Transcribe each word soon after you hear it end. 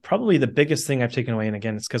probably the biggest thing I've taken away, and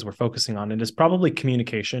again, it's because we're focusing on it, is probably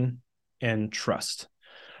communication and trust,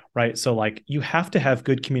 right? So like you have to have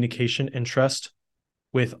good communication and trust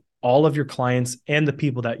with all of your clients and the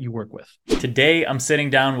people that you work with. Today, I'm sitting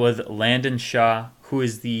down with Landon Shaw, who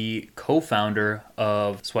is the co founder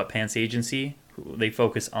of Sweatpants Agency. They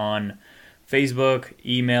focus on Facebook,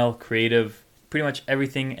 email, creative, pretty much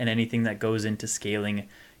everything and anything that goes into scaling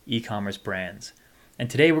e commerce brands. And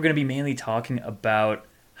today, we're going to be mainly talking about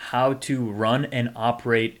how to run and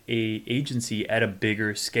operate a agency at a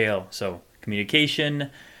bigger scale. So, communication,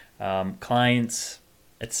 clients,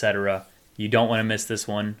 etc. You don't want to miss this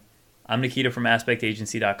one. I'm Nikita from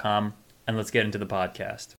aspectagency.com, and let's get into the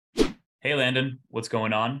podcast. Hey, Landon, what's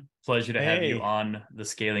going on? Pleasure to have you Hey, on the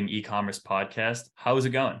Scaling E-commerce podcast. How is it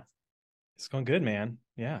going? it's going good, man.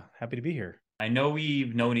 Yeah, happy to be here. I know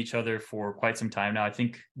we've known each other for quite some time now. I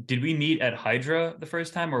think, did we meet at Hydra the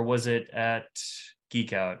first time, or was it at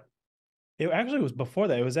Geek Out? It actually was before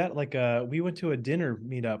that. It was at like we went to a dinner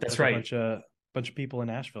meetup That's with a right. bunch of people in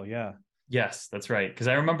Nashville. Yeah. Yes, that's right. Because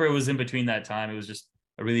I remember it was in between that time. It was just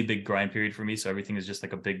a really big grind period for me. So everything is just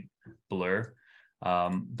like a big blur.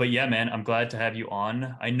 But yeah, man, I'm glad to have you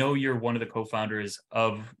on. I know you're one of the co-founders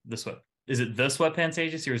of the Sweat. Is it the Sweatpants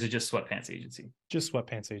Agency or is it just Sweatpants Agency? Just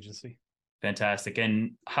Sweatpants Agency. Fantastic.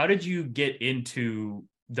 And how did you get into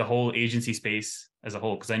the whole agency space as a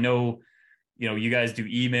whole? Because I know, you guys do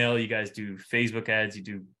email, you guys do Facebook ads, you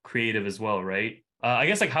do creative as well, right? I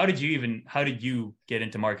guess like how did you get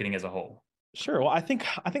into marketing as a whole? Sure. Well, I think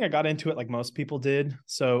I got into it like most people did.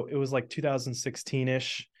 So it was like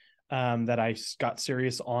 2016-ish that I got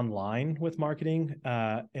serious online with marketing.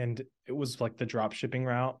 And it was like the drop shipping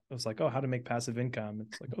route. It was like, oh, how to make passive income.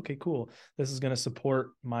 It's like, okay, cool. This is going to support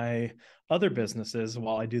my other businesses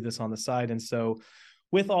while I do this on the side. And so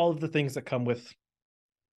with all of the things that come with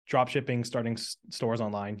drop shipping, starting stores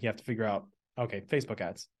online, you have to figure out, okay, Facebook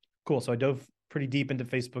ads. Cool. So I dove pretty deep into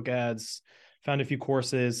Facebook ads, found a few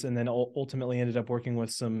courses, and then ultimately ended up working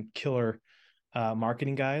with some killer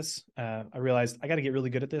marketing guys. I realized I got to get really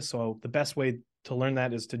good at this. So the best way to learn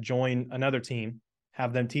that is to join another team,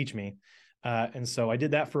 have them teach me. And so I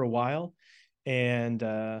did that for a while. And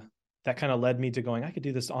that kind of led me to going, I could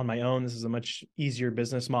do this on my own. This is a much easier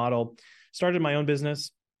business model. Started my own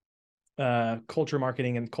business, culture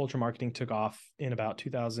marketing, and culture marketing took off in about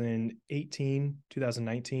 2018,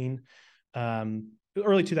 2019,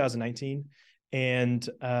 early 2019. And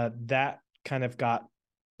that kind of got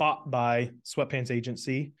bought by Sweatpants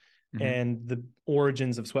Agency Mm-hmm. and the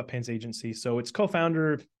origins of Sweatpants Agency. So it's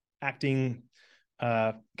co-founder, acting,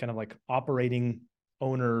 kind of like operating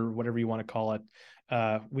owner, whatever you want to call it.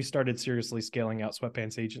 We started seriously scaling out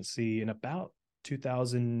Sweatpants Agency in about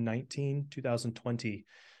 2019, 2020.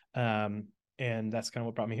 And that's kind of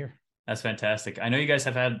what brought me here. That's fantastic. I know you guys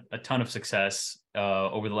have had a ton of success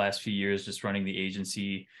over the last few years just running the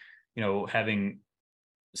agency, having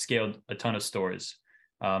scaled a ton of stores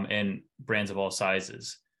and brands of all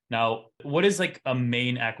sizes. Now, what is like a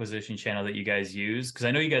main acquisition channel that you guys use? Because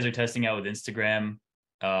I know you guys are testing out with Instagram,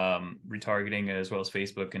 retargeting as well as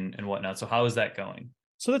Facebook and whatnot. So how is that going?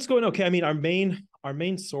 So that's going okay. I mean, our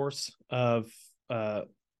main source of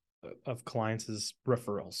clients is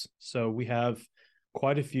referrals. So we have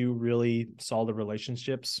quite a few really solid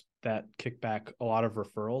relationships that kick back a lot of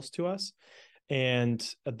referrals to us. And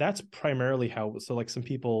that's primarily how, so like some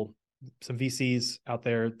people, some VCs out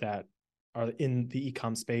there that are in the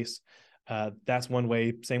e-com space. That's one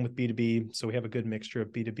way. Same with B2B. So we have a good mixture of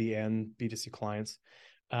B2B and B2C clients.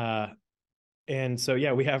 And so,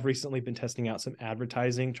 yeah, we have recently been testing out some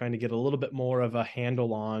advertising, trying to get a little bit more of a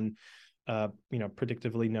handle on,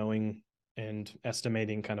 predictively knowing and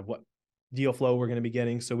estimating kind of what deal flow we're going to be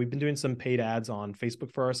getting. So we've been doing some paid ads on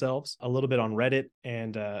Facebook for ourselves, a little bit on Reddit,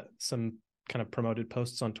 and some kind of promoted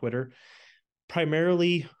posts on Twitter,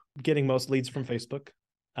 primarily getting most leads from Facebook.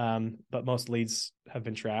 But most leads have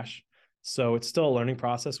been trash. So it's still a learning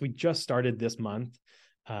process. We just started this month.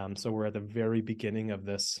 So we're at the very beginning of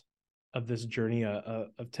this journey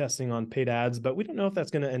of testing on paid ads, but we don't know if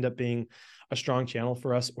that's going to end up being a strong channel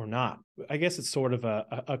for us or not. I guess it's sort of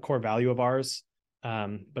a core value of ours,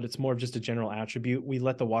 but it's more of just a general attribute. We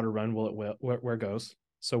let the water run where it goes.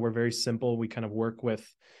 So we're very simple. We kind of work with,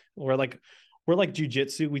 we're like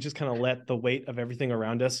jujitsu. We just kind of let the weight of everything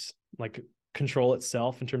around us like control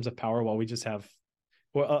itself in terms of power, while we just have,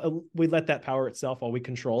 we let that power itself while we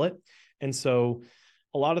control it. And so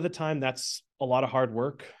a lot of the time that's a lot of hard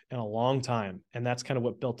work and a long time. And that's kind of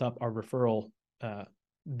what built up our referral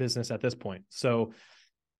business at this point. So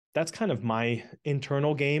that's kind of my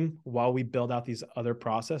internal game while we build out these other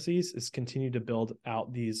processes, is continue to build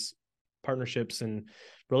out these partnerships and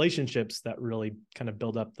relationships that really kind of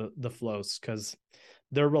build up the flows, because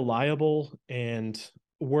they're reliable, and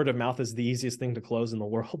word of mouth is the easiest thing to close in the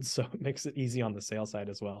world. So it makes it easy on the sales side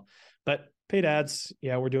as well. But paid ads,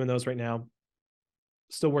 yeah, we're doing those right now.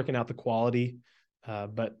 Still working out the quality.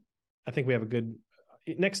 But I think we have a good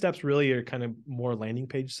next steps really are kind of more landing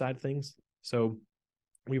page side of things. So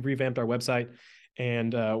we've revamped our website,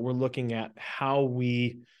 and we're looking at how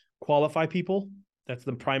we qualify people. That's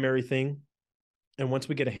the primary thing. And once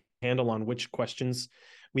we get a handle on which questions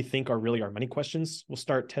we think are really our money questions, we'll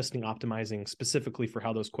start testing, optimizing specifically for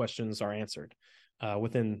how those questions are answered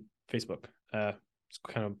within Facebook. It's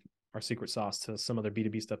kind of our secret sauce to some other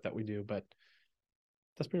B2B stuff that we do, but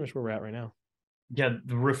that's pretty much where we're at right now. Yeah,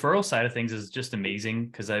 the referral side of things is just amazing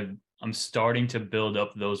because I'm starting to build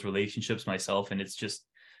up those relationships myself, and it's just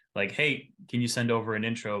like, hey, can you send over an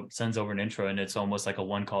intro? Sends over an intro, and it's almost like a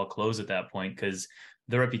one call close at that point because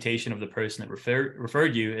the reputation of the person that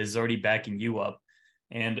referred you is already backing you up,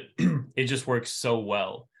 and it just works so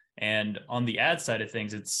well. And on the ad side of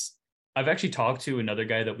things, I've actually talked to another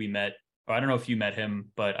guy that we met. Or I don't know if you met him,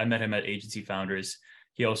 but I met him at Agency Founders.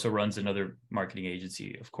 He also runs another marketing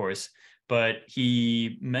agency, of course. But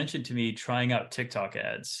he mentioned to me trying out TikTok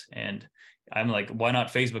ads. And I'm like, why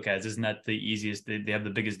not Facebook ads? Isn't that the easiest? They have the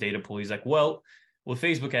biggest data pool. He's like, well, with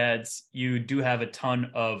Facebook ads, you do have a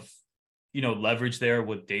ton of, leverage there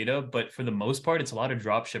with data. But for the most part, it's a lot of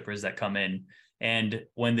drop shippers that come in. And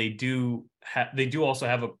when they do also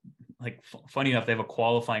have funny enough, they have a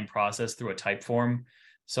qualifying process through a type form.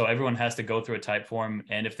 So everyone has to go through a type form.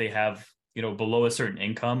 And if they have, below a certain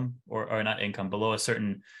income or not income, below a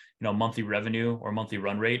certain, monthly revenue or monthly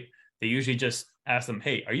run rate, they usually just ask them,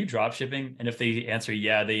 hey, are you drop shipping? And if they answer,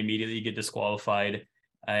 yeah, they immediately get disqualified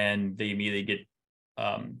and they immediately get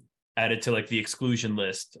added to like the exclusion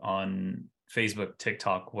list on Facebook,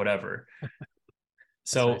 TikTok, whatever.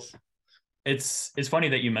 So nice. It's funny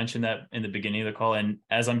that you mentioned that in the beginning of the call. And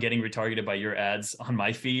as I'm getting retargeted by your ads on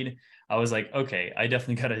my feed, I was like, okay, I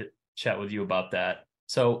definitely got to chat with you about that.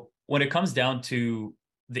 So when it comes down to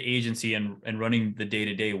the agency and running the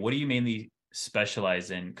day-to-day, what do you mainly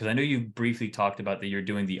specialize in? Because I know you briefly talked about that you're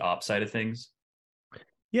doing the ops side of things.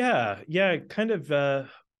 Yeah. Kind of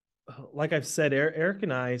like I've said, Eric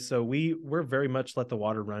and I, so we're very much let the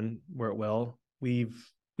water run where it will. We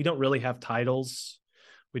don't really have titles.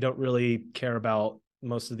 We don't really care about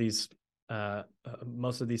most of these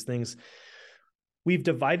things. We've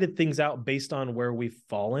divided things out based on where we've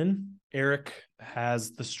fallen. Eric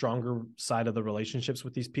has the stronger side of the relationships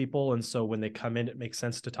with these people, and so when they come in, it makes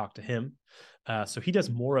sense to talk to him. So he does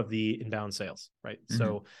more of the inbound sales, right? Mm-hmm.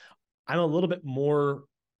 So I'm a little bit more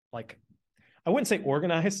like, I wouldn't say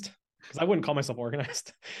organized, because I wouldn't call myself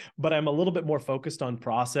organized, but I'm a little bit more focused on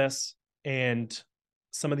process and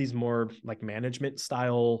some of these more like management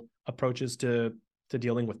style approaches to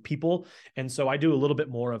dealing with people. And so I do a little bit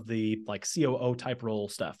more of the like COO type role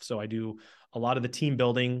stuff. So I do a lot of the team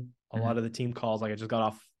building, a lot of the team calls. Like I just got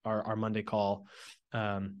off our Monday call,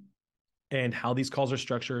 and how these calls are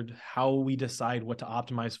structured, how we decide what to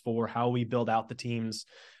optimize for, how we build out the teams,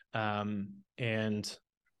 and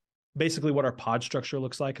basically what our pod structure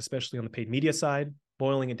looks like, especially on the paid media side,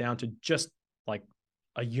 boiling it down to just like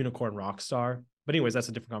a unicorn rock star. But anyways, that's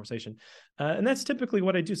a different conversation. And that's typically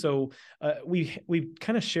what I do. So we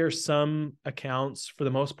kind of share some accounts. For the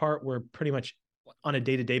most part, we're pretty much on a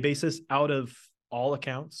day-to-day basis out of all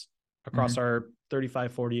accounts across our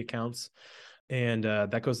 35, 40 accounts. And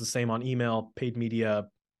that goes the same on email, paid media,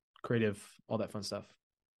 creative, all that fun stuff.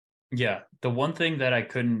 Yeah. The one thing that I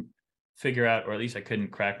couldn't figure out, or at least I couldn't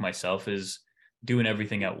crack myself, is doing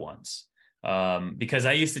everything at once. Because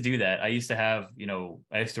I used to do that. I used to have,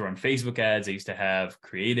 I used to run Facebook ads. I used to have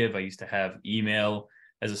creative. I used to have email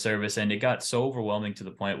as a service. And it got so overwhelming to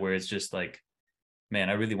the point where it's just like, man,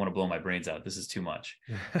 I really want to blow my brains out. This is too much.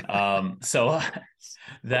 So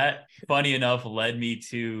that, funny enough, led me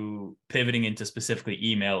to pivoting into specifically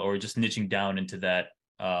email, or just niching down into that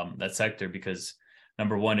sector, because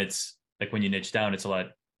number one, it's like when you niche down, it's a lot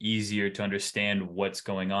easier to understand what's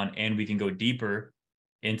going on, and we can go deeper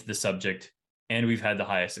into the subject, and we've had the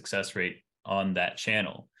highest success rate on that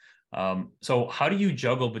channel. So how do you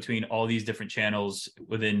juggle between all these different channels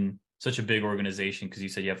within such a big organization? Because you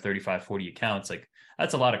said you have 35, 40 accounts. Like,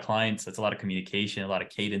 that's a lot of clients. That's a lot of communication, a lot of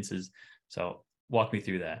cadences. So walk me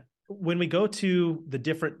through that. When we go to the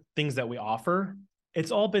different things that we offer, it's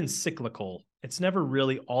all been cyclical. It's never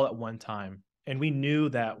really all at one time. And we knew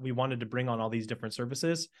that we wanted to bring on all these different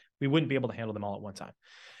services. We wouldn't be able to handle them all at one time.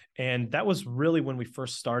 And that was really when we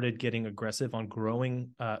first started getting aggressive on growing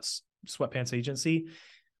Sweatpants Agency.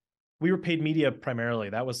 we were paid media primarily.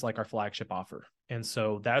 That was like our flagship offer. And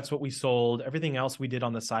so that's what we sold. Everything else we did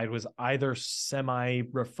on the side was either semi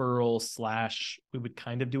referral / we would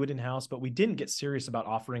kind of do it in-house, but we didn't get serious about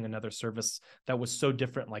offering another service that was so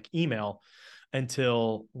different like email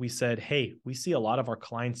until we said, hey, we see a lot of our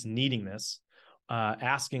clients needing this,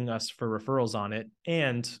 asking us for referrals on it.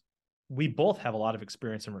 And we both have a lot of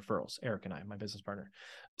experience in referrals, Eric and I, my business partner.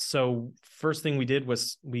 So first thing we did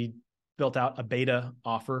was we built out a beta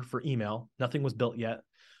offer for email. Nothing was built yet.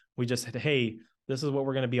 We just said, hey, this is what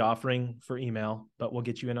we're going to be offering for email, but we'll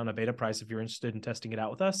get you in on a beta price if you're interested in testing it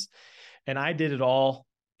out with us. And I did it all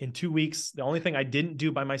in 2 weeks. The only thing I didn't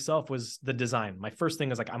do by myself was the design. My first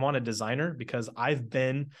thing is like, I want a designer because I've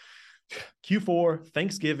been Q4,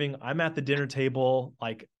 Thanksgiving, I'm at the dinner table,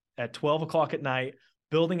 like at 12 o'clock at night,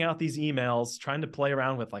 building out these emails, trying to play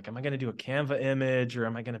around with like, am I going to do a Canva image or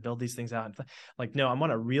am I going to build these things out? Like, no, I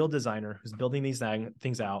want a real designer who's building these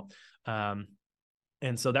things out.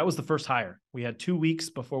 And so that was the first hire. We had 2 weeks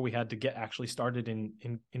before we had to get actually started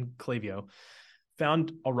in Klaviyo.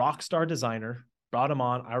 Found a rock star designer, brought him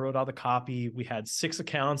on. I wrote all the copy. We had 6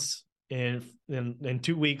 accounts in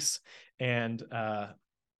 2 weeks. And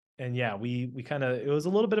yeah, we kind of, it was a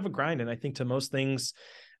little bit of a grind. And I think to most things,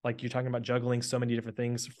 like you're talking about juggling so many different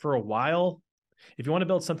things for a while, if you want to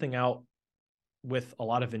build something out with a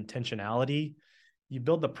lot of intentionality, you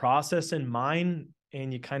build the process in mind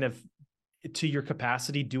and you kind of, to your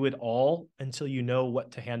capacity, do it all until you know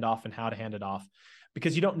what to hand off and how to hand it off,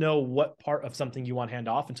 because you don't know what part of something you want to hand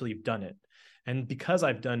off until you've done it. And because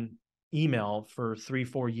I've done email for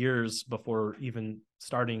 3-4 years before even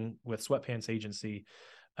starting with Sweatpants Agency,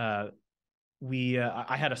 I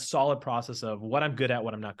had a solid process of what I'm good at,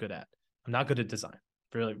 what I'm not good at. I'm not good at design,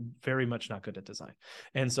 very, very much not good at design.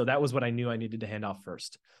 And so that was what I knew I needed to hand off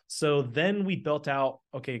first. So then we built out,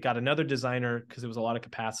 okay, got another designer because it was a lot of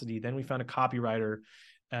capacity. Then we found a copywriter,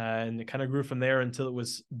 and it kind of grew from there until it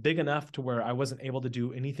was big enough to where I wasn't able to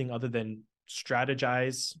do anything other than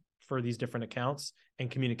strategize for these different accounts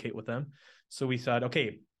and communicate with them. So we thought,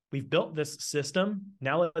 okay, we've built this system.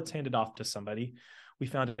 Now let's hand it off to somebody. We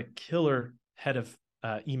found a killer head of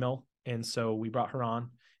email. And so we brought her on,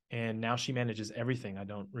 and now she manages everything. I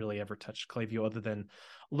don't really ever touch Klaviyo other than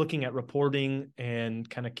looking at reporting and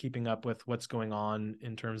kind of keeping up with what's going on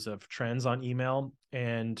in terms of trends on email.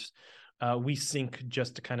 And we sync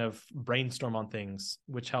just to kind of brainstorm on things,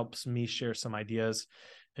 which helps me share some ideas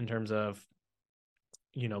in terms of,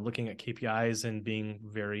 you know, looking at KPIs and being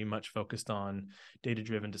very much focused on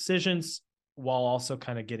data-driven decisions, while also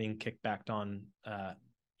kind of getting kicked back on,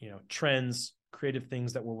 trends, creative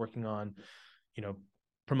things that we're working on,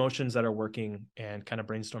 promotions that are working, and kind of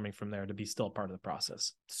brainstorming from there to be still part of the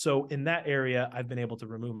process. So in that area, I've been able to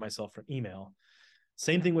remove myself from email.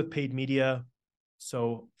 Same thing with paid media.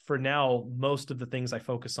 So for now, most of the things I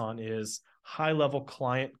focus on is high-level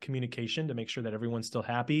client communication to make sure that everyone's still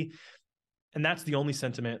happy. And that's the only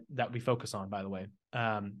sentiment that we focus on, by the way.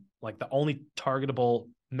 Like the only targetable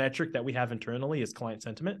metric that we have internally is client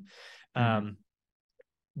sentiment.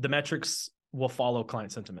 The metrics will follow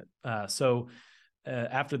client sentiment. So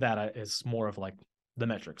after that is more of like the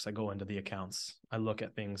metrics. I go into the accounts, I look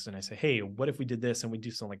at things and I say, hey, what if we did this? And we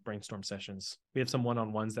do some like brainstorm sessions. We have some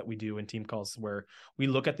one-on-ones that we do in team calls where we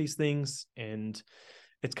look at these things, and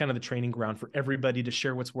it's kind of the training ground for everybody to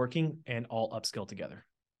share what's working and all upskill together.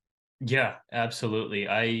 Yeah, absolutely.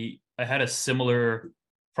 I had a similar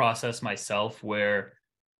process myself where,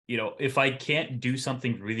 if I can't do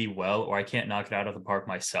something really well or I can't knock it out of the park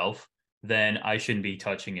myself, then I shouldn't be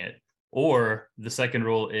touching it. Or the second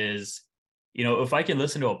rule is, if I can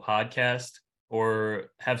listen to a podcast or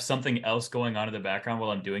have something else going on in the background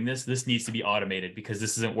while I'm doing this, this needs to be automated because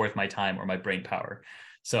this isn't worth my time or my brain power.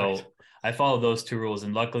 So right. I follow those 2 rules.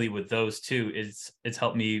 And luckily with those 2, it's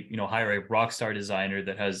helped me, hire a rock star designer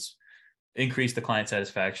that has increased the client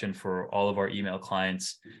satisfaction for all of our email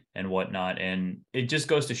clients and whatnot. And it just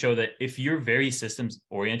goes to show that if you're very systems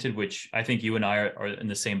oriented, which I think you and I are in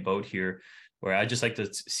the same boat here, where I just like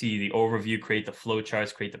to see the overview, create the flow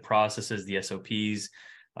charts, create the processes, the SOPs.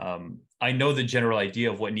 I know the general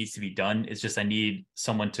idea of what needs to be done. It's just I need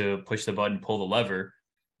someone to push the button, pull the lever.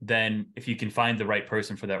 Then if you can find the right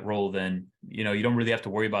person for that role, then, you don't really have to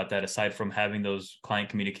worry about that aside from having those client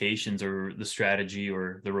communications or the strategy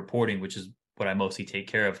or the reporting, which is what I mostly take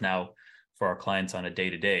care of now for our clients on a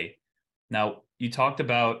day-to-day. Now, you talked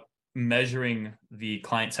about measuring the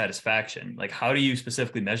client satisfaction. Like, how do you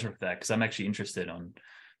specifically measure that? Because I'm actually interested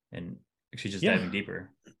in actually just diving deeper.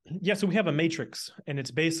 Yeah, so we have a matrix, and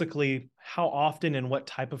it's basically how often and what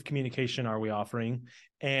type of communication are we offering.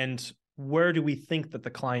 And where do we think that the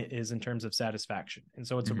client is in terms of satisfaction? And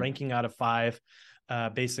so it's a ranking out of 5.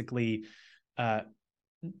 Basically, I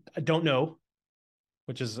don't know,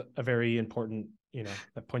 which is a very important,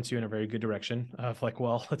 that points you in a very good direction of like,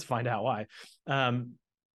 well, let's find out why.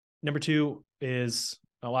 Number 2 is,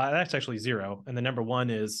 well, that's actually 0. And the number 1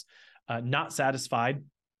 is not satisfied.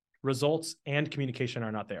 Results and communication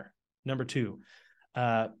are not there. Number 2,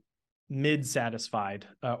 mid satisfied.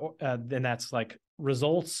 Then that's like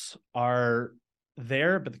results are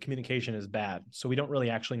there, but the communication is bad. So we don't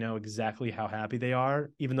really actually know exactly how happy they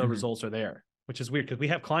are, even though results are there, which is weird because we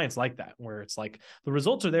have clients like that, where it's like the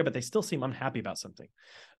results are there, but they still seem unhappy about something.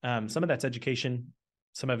 Some of that's education.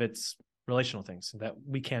 Some of it's relational things that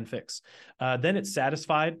we can fix. Then it's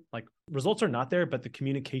satisfied. Like results are not there, but the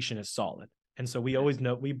communication is solid. And so we always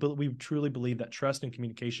know, we truly believe that trust and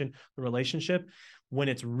communication, the relationship, when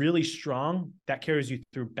it's really strong, that carries you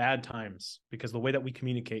through bad times, because the way that we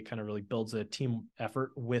communicate kind of really builds a team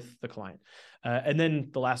effort with the client. And then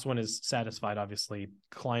the last one is satisfied. Obviously,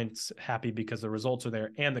 clients happy because the results are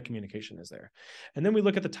there and the communication is there. And then we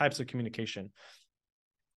look at the types of communication.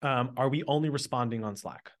 Are we only responding on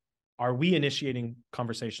Slack? Are we initiating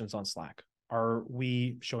conversations on Slack? Are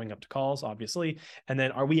we showing up to calls, obviously? And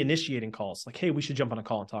then are we initiating calls? Like, hey, we should jump on a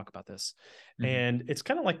call and talk about this. And it's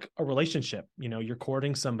kind of like a relationship. You're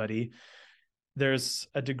courting somebody. There's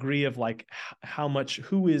a degree of like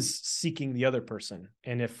who is seeking the other person.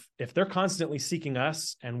 And if they're constantly seeking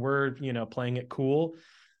us and we're, playing it cool,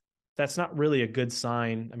 that's not really a good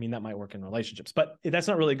sign. I mean, that might work in relationships, but that's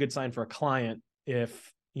not really a good sign for a client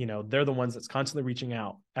if they're the ones that's constantly reaching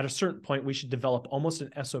out. At a certain point, we should develop almost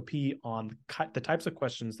an SOP on the types of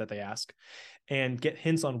questions that they ask and get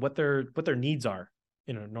hints on what their needs are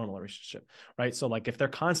in a normal relationship, right? So like if they're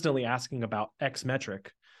constantly asking about X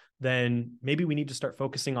metric, then maybe we need to start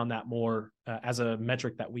focusing on that more as a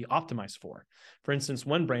metric that we optimize for. For instance,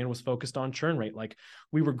 one brand was focused on churn rate. Like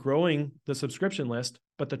we were growing the subscription list,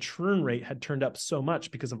 but the churn rate had turned up so much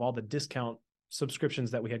because of all the discount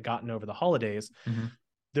subscriptions that we had gotten over the holidays.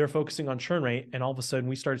 They're focusing on churn rate. And all of a sudden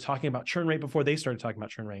we started talking about churn rate before they started talking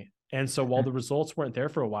about churn rate. And so while the results weren't there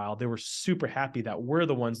for a while, they were super happy that we're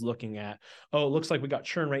the ones looking at, oh, it looks like we got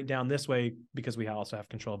churn rate down this way, because we also have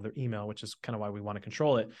control of their email, which is kind of why we want to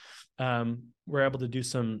control it. We're able to do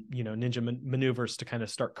some, ninja maneuvers to kind of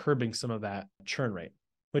start curbing some of that churn rate,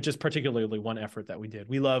 which is particularly one effort that we did.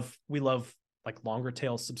 We love like longer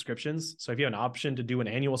tail subscriptions. So if you have an option to do an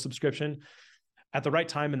annual subscription, at the right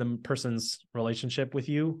time in the person's relationship with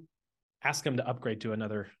you, ask them to upgrade to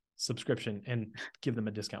another subscription and give them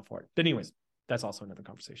a discount for it. But anyways, that's also another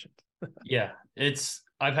conversation. Yeah,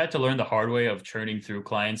 I've had to learn the hard way of churning through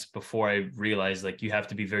clients before I realized like you have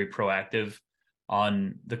to be very proactive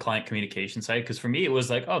on the client communication side. Because for me, it was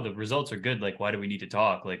like, oh, the results are good. Like, why do we need to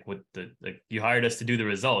talk? Like, you hired us to do the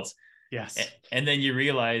results. Yes. And then you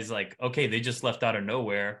realize like, okay, they just left out of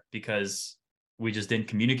nowhere because we just didn't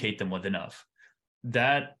communicate them with enough.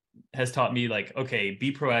 That has taught me like, okay,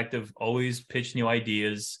 be proactive, always pitch new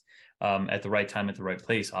ideas at the right time, at the right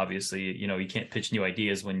place. Obviously, you can't pitch new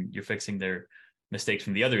ideas when you're fixing their mistakes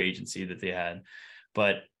from the other agency that they had.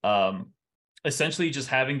 But essentially just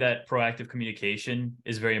having that proactive communication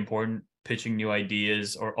is very important. Pitching new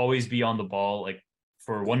ideas, or always be on the ball. Like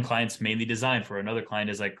for one client's mainly design, for another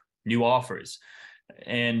client is like new offers.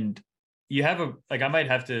 And you have I might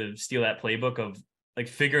have to steal that playbook of like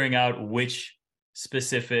figuring out which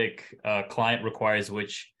specific client requires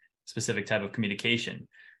which specific type of communication,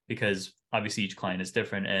 because obviously each client is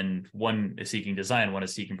different, and one is seeking design, one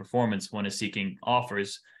is seeking performance, one is seeking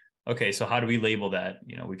offers. Okay, so how do we label that?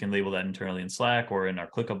 We can label that internally in Slack or in our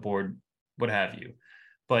ClickUp board, what have you.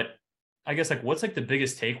 But I guess like what's like the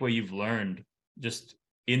biggest takeaway you've learned just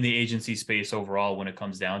in the agency space overall when it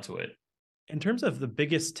comes down to it? In terms of the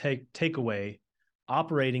biggest takeaway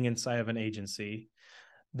operating inside of an agency,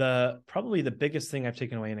 probably the biggest thing I've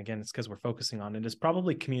taken away, and again, it's because we're focusing on it, is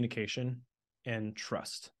probably communication and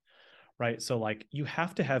trust, right? So like you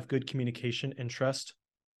have to have good communication and trust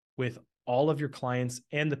with all of your clients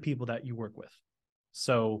and the people that you work with.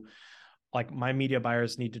 So like my media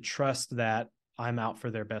buyers need to trust that I'm out for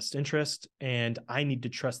their best interest, and I need to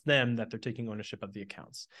trust them that they're taking ownership of the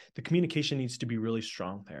accounts. The communication needs to be really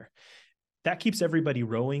strong there. That keeps everybody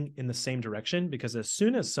rowing in the same direction, because as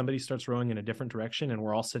soon as somebody starts rowing in a different direction and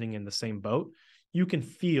we're all sitting in the same boat, you can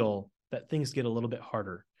feel that things get a little bit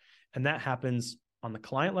harder. And that happens on the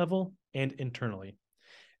client level and internally.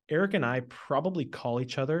 Eric and I probably call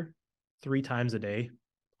each other 3 times a day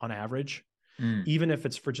on average, even if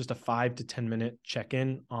it's for just a 5 to 10 minute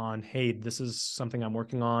check-in on, hey, this is something I'm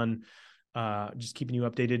working on. just keeping you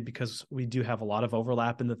updated, because we do have a lot of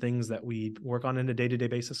overlap in the things that we work on a day-to-day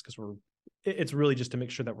basis, because it's really just to make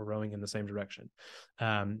sure that we're rowing in the same direction.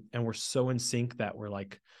 And we're so in sync that we're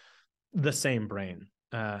like the same brain.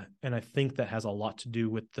 And I think that has a lot to do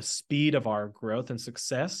with the speed of our growth and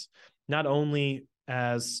success, not only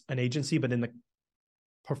as an agency, but in the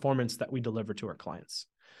performance that we deliver to our clients,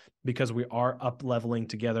 because we are up leveling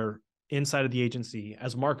together inside of the agency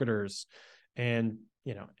as marketers, and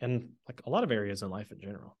and like a lot of areas in life in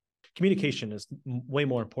general. Communication is way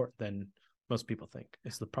more important than most people think.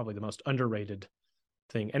 It's probably the most underrated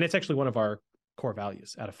thing, and it's actually one of our core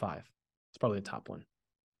values out of 5. It's probably the top one.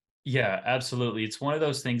 Yeah, absolutely. It's one of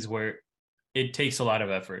those things where it takes a lot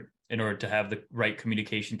of effort in order to have the right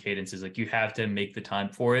communication cadences. Like you have to make the time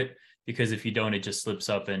for it, because if you don't, it just slips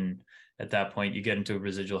up, and at that point you get into a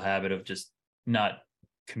residual habit of just not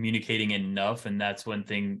communicating enough, and that's when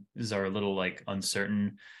things are a little like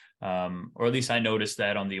uncertain. Or at least I noticed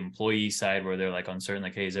that on the employee side, where they're like uncertain,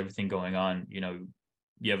 like, hey, is everything going on?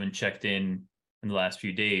 You haven't checked in the last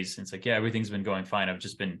few days. And it's like, yeah, everything's been going fine. I've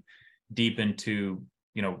just been deep into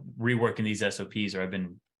reworking these SOPs, or I've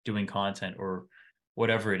been doing content, or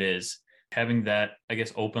whatever it is. Having that, I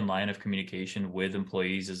guess, open line of communication with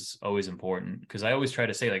employees is always important, because I always try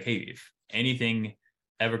to say, like, hey, if anything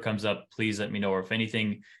ever comes up, please let me know. Or if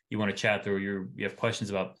anything you want to chat through, or you have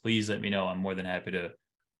questions about, please let me know. I'm more than happy to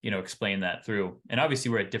explain that through. And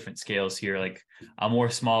obviously we're at different scales here. Like I'm more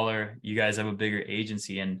smaller, you guys have a bigger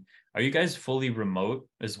agency. And are you guys fully remote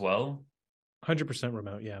as well? 100%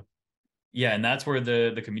 remote, yeah. Yeah, and that's where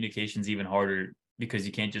the communication's even harder, because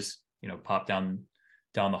you can't just pop down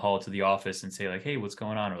the hall to the office and say, like, hey, what's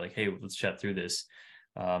going on, or like, hey, let's chat through this.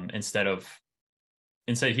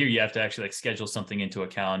 Instead here, you have to actually like schedule something into a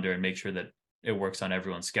calendar and make sure that it works on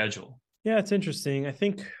everyone's schedule. Yeah, it's interesting. I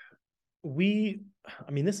think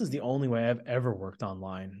this is the only way I've ever worked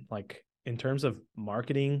online. Like in terms of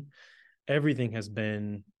marketing, everything has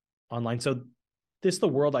been online. So this is the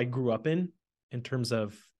world I grew up in terms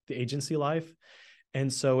of the agency life.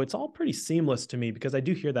 And so it's all pretty seamless to me, because I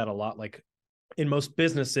do hear that a lot. Like in most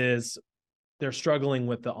businesses, they're struggling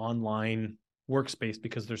with the online workspace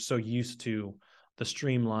because they're so used to the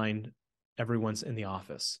streamlined, everyone's in the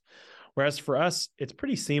office. Whereas for us, it's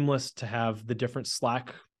pretty seamless to have the different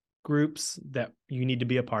Slack groups that you need to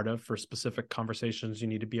be a part of for specific conversations you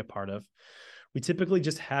need to be a part of. We typically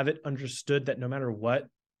just have it understood that no matter what,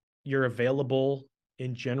 you're available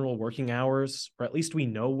in general working hours, or at least we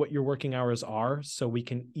know what your working hours are. So we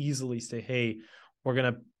can easily say, hey, we're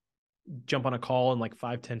going to jump on a call in like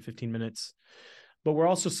 5, 10, 15 minutes. But we're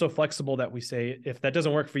also so flexible that we say, if that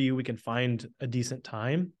doesn't work for you, we can find a decent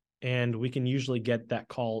time, and we can usually get that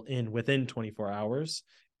call in within 24 hours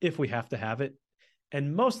if we have to have it.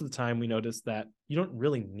 And most of the time we notice that you don't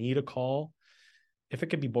really need a call. If it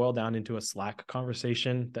could be boiled down into a Slack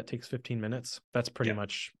conversation that takes 15 minutes, that's pretty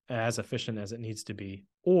much as efficient as it needs to be.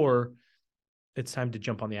 Or it's time to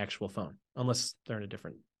jump on the actual phone, unless they're in a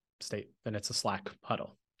different state, then it's a Slack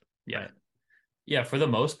huddle. Yeah. Right? Yeah, for the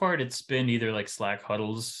most part, it's been either like Slack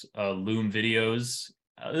huddles, Loom videos.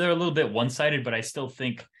 They're a little bit one-sided, but I still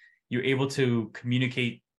think you're able to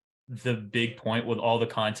communicate the big point with all the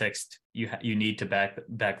context you need to back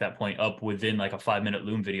that point up within like a 5-minute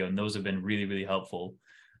Loom video, and those have been really, really helpful.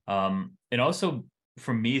 And also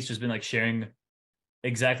for me, it's just been like sharing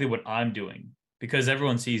exactly what I'm doing, because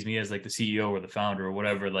everyone sees me as like the CEO or the founder or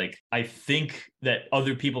whatever. Like I think that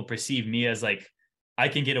other people perceive me as like I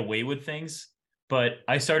can get away with things. But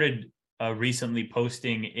I started recently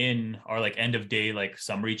posting in our like end of day like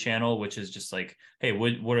summary channel, which is just like, hey,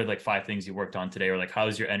 what are like 5 things you worked on today, or like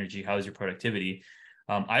how's your energy, how's your productivity.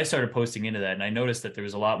 I started posting into that, and I noticed that there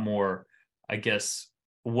was a lot more, I guess,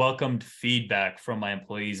 welcomed feedback from my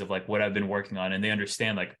employees of like what I've been working on, and they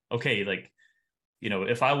understand like, okay, like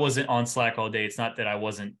if I wasn't on Slack all day, it's not that I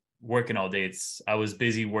wasn't working all day, it's I was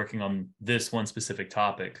busy working on this one specific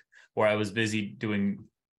topic, or I was busy doing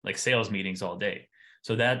like sales meetings all day.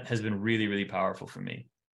 So that has been really, really powerful for me.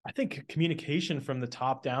 I think communication from the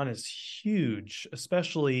top down is huge,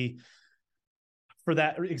 especially for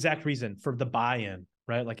that exact reason, for the buy-in,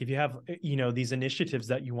 right? Like if you have, these initiatives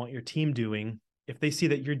that you want your team doing, if they see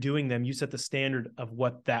that you're doing them, you set the standard of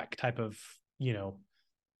what that type of,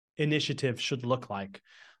 initiative should look like.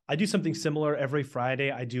 I do something similar every Friday.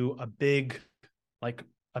 I do a big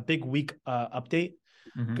week update,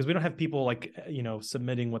 because we don't have people like,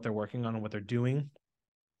 submitting what they're working on and what they're doing.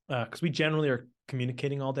 Because we generally are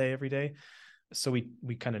communicating all day, every day. So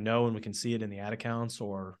we kind of know, and we can see it in the ad accounts,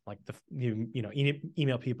 or like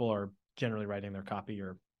email people are generally writing their copy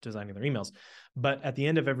or designing their emails. But at the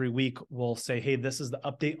end of every week, we'll say, hey, this is the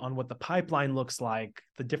update on what the pipeline looks like,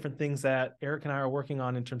 the different things that Eric and I are working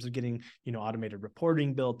on in terms of getting, automated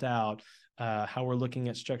reporting built out, how we're looking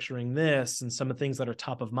at structuring this, and some of the things that are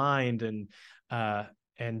top of mind, and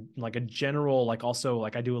like a general, like also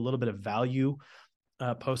like I do a little bit of value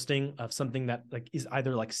posting of something that like is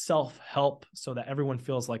either like self-help so that everyone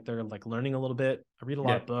feels like they're like learning a little bit. I read a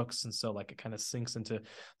lot of books, and so like it kind of sinks into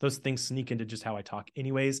those things, sneak into just how I talk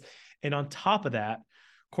anyways. And on top of that,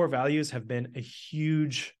 core values have been a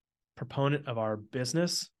huge proponent of our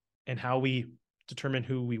business and how we determine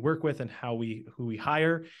who we work with and who we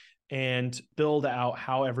hire, and build out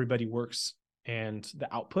how everybody works and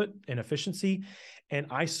the output and efficiency. And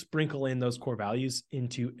I sprinkle in those core values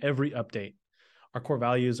into every update. Our core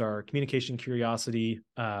values are communication, curiosity,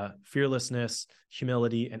 fearlessness,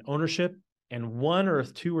 humility, and ownership. And one or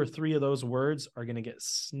two or three of those words are going to get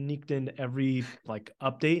sneaked into every like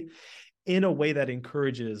update in a way that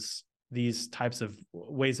encourages these types of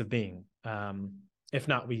ways of being. If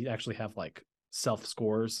not, we actually have like self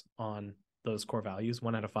scores on those core values.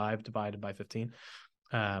 1 out of 5 divided by 15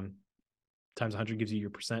 times 100 gives you your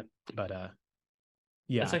percent. But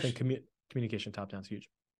yeah, I think communication top down is huge.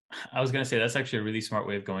 I was going to say that's actually a really smart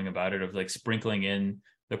way of going about it, of like sprinkling in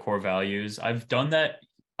the core values. I've done that.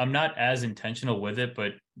 I'm not as intentional with it,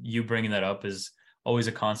 but you bringing that up is always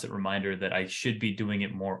a constant reminder that I should be doing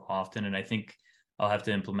it more often. And I think I'll have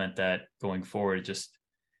to implement that going forward, just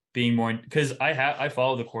being more, because I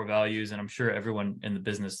follow the core values, and I'm sure everyone in the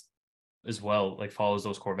business as well like follows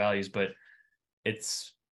those core values, but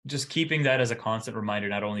it's just keeping that as a constant reminder,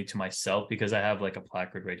 not only to myself, because I have like a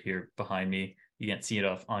placard right here behind me. You can't see it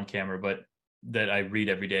on camera, but that I read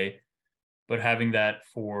every day. But having that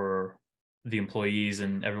for the employees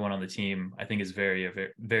and everyone on the team, I think is very, very,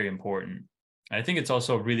 very important. I think it's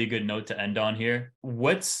also a really good note to end on here.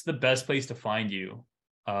 What's the best place to find you,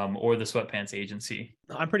 or the Sweatpants Agency?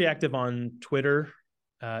 I'm pretty active on Twitter.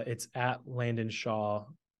 It's at Landon Shaw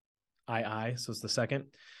II, so it's the second.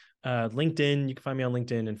 LinkedIn, you can find me on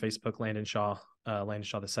LinkedIn, and Facebook, Landon Shaw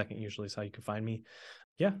the second usually is how you can find me.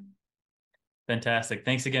 Yeah. Fantastic.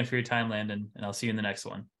 Thanks again for your time, Landon, and I'll see you in the next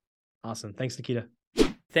one. Awesome. Thanks, Nikita.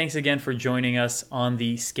 Thanks again for joining us on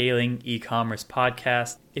the Scaling E-commerce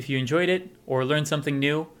podcast. If you enjoyed it or learned something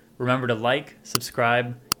new, remember to like,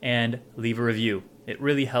 subscribe, and leave a review. It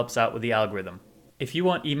really helps out with the algorithm. If you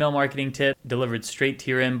want email marketing tips delivered straight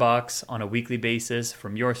to your inbox on a weekly basis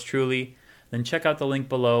from yours truly, then check out the link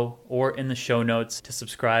below or in the show notes to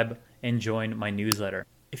subscribe and join my newsletter.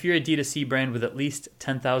 If you're a D2C brand with at least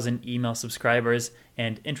 10,000 email subscribers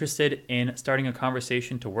and interested in starting a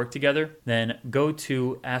conversation to work together, then go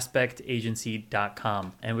to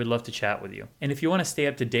aspectagency.com, and we'd love to chat with you. And if you want to stay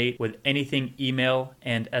up to date with anything email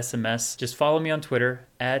and SMS, just follow me on Twitter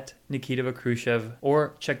at Nikita Vakrushev,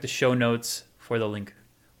 or check the show notes for the link.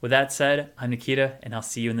 With that said, I'm Nikita, and I'll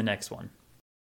see you in the next one.